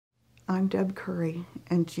I'm Deb Currey,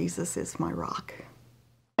 and Jesus is my rock.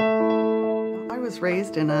 I was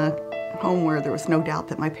raised in a home where there was no doubt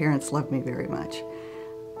that my parents loved me very much,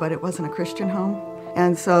 but it wasn't a Christian home.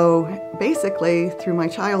 And so basically, through my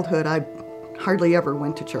childhood, I hardly ever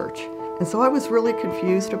went to church. And so I was really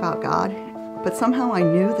confused about God, but somehow I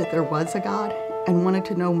knew that there was a God and wanted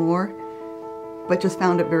to know more, but just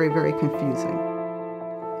found it very, very confusing.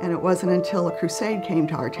 And it wasn't until a crusade came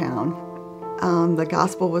to our town. The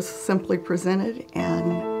gospel was simply presented,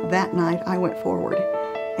 and that night I went forward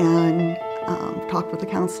and talked with the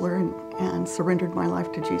counselor and surrendered my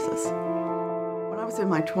life to Jesus. When I was in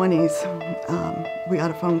my 20s, we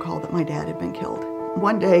got a phone call that my dad had been killed.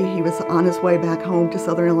 One day he was on his way back home to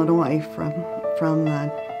Southern Illinois from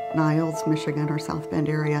the Niles, Michigan, or South Bend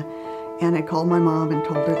area, and had called my mom and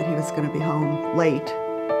told her that he was going to be home late,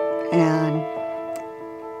 and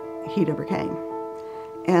he never came.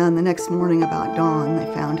 And the next morning about dawn, they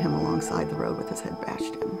found him alongside the road with his head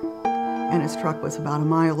bashed in. And his truck was about a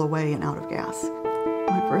mile away and out of gas.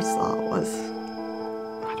 My first thought was,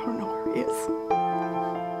 I don't know where he is.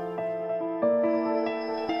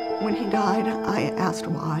 When he died, I asked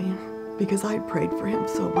why, because I had prayed for him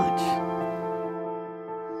so much.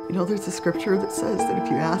 You know, there's a scripture that says that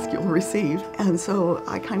if you ask, you'll receive. And so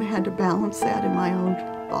I kind of had to balance that in my own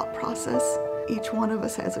thought process. Each one of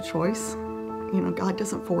us has a choice. You know, God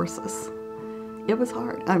doesn't force us. It was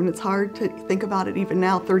hard. I mean, it's hard to think about it even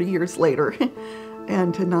now, 30 years later,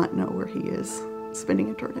 and to not know where he is, spending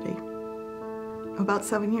eternity. About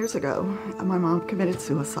 7 years ago, my mom committed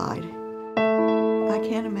suicide. I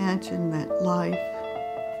can't imagine that life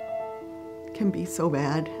can be so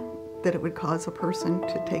bad that it would cause a person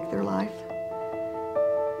to take their life.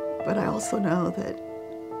 But I also know that,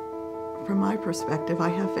 from my perspective, I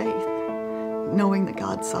have faith, knowing that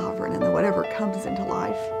God's sovereign and that whatever comes into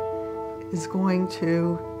life is going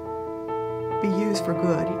to be used for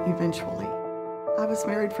good eventually. I was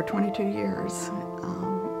married for 22 years,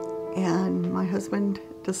 and my husband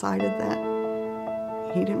decided that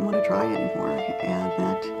he didn't want to try anymore and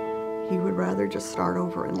that he would rather just start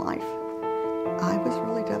over in life. I was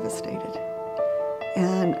really devastated.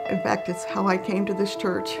 And in fact, it's how I came to this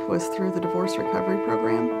church was through the divorce recovery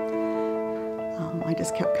program. I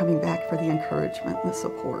just kept coming back for the encouragement and the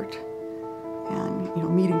support and, you know,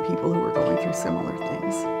 meeting people who were going through similar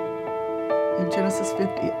things. In Genesis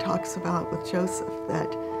 50, it talks about with Joseph that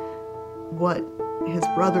what his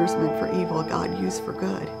brothers meant for evil, God used for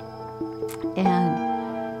good.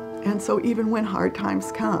 And so even when hard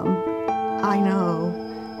times come, I know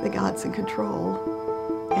that God's in control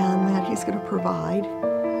and that he's going to provide.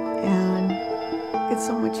 And it's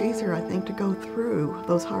so much easier, I think, to go through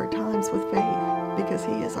those hard times with faith, because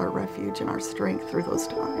he is our refuge and our strength through those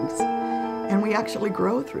times. And we actually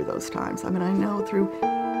grow through those times. I mean, I know through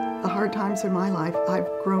the hard times in my life, I've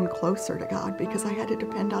grown closer to God because I had to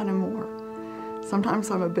depend on him more. Sometimes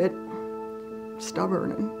I'm a bit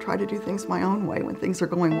stubborn and try to do things my own way when things are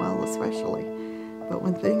going well, especially. But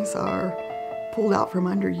when things are pulled out from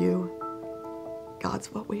under you,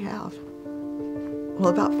 God's what we have. Well,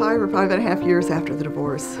 about 5 or 5.5 years after the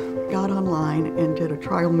divorce, got online and did a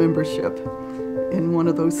trial membership in one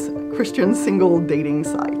of those Christian single dating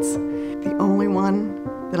sites. The only one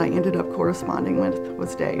that I ended up corresponding with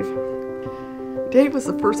was Dave. Dave was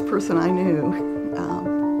the first person I knew,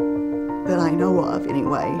 that I know of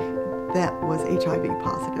anyway, that was HIV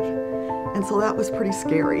positive. And so that was pretty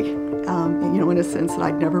scary, you know, in a sense that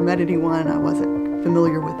I'd never met anyone, I wasn't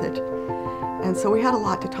familiar with it. And so we had a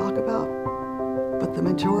lot to talk about, but the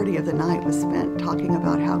majority of the night was spent talking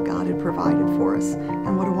about how God had provided for us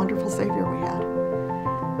and what a wonderful Savior we had.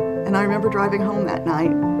 And I remember driving home that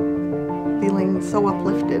night feeling so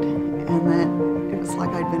uplifted, and that it was like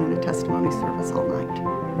I'd been in a testimony service all night.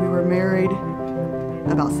 We were married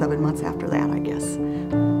about 7 months after that, I guess.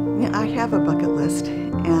 Yeah, I have a bucket list,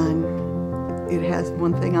 and it has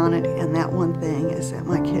one thing on it, and that one thing is that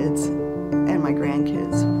my kids and my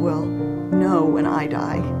grandkids will know when I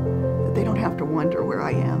die that they don't have to wonder where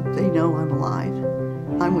I am. They know I'm alive.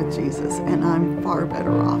 I'm with Jesus, and I'm far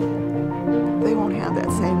better off. They won't have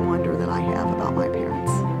that same wonder that I have about my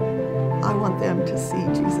parents. I want them to see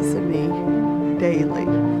Jesus in me daily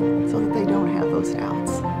so that they don't have those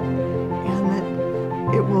doubts, and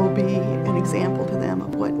that it will be an example to them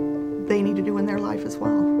of what they need to do in their life as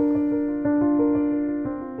well.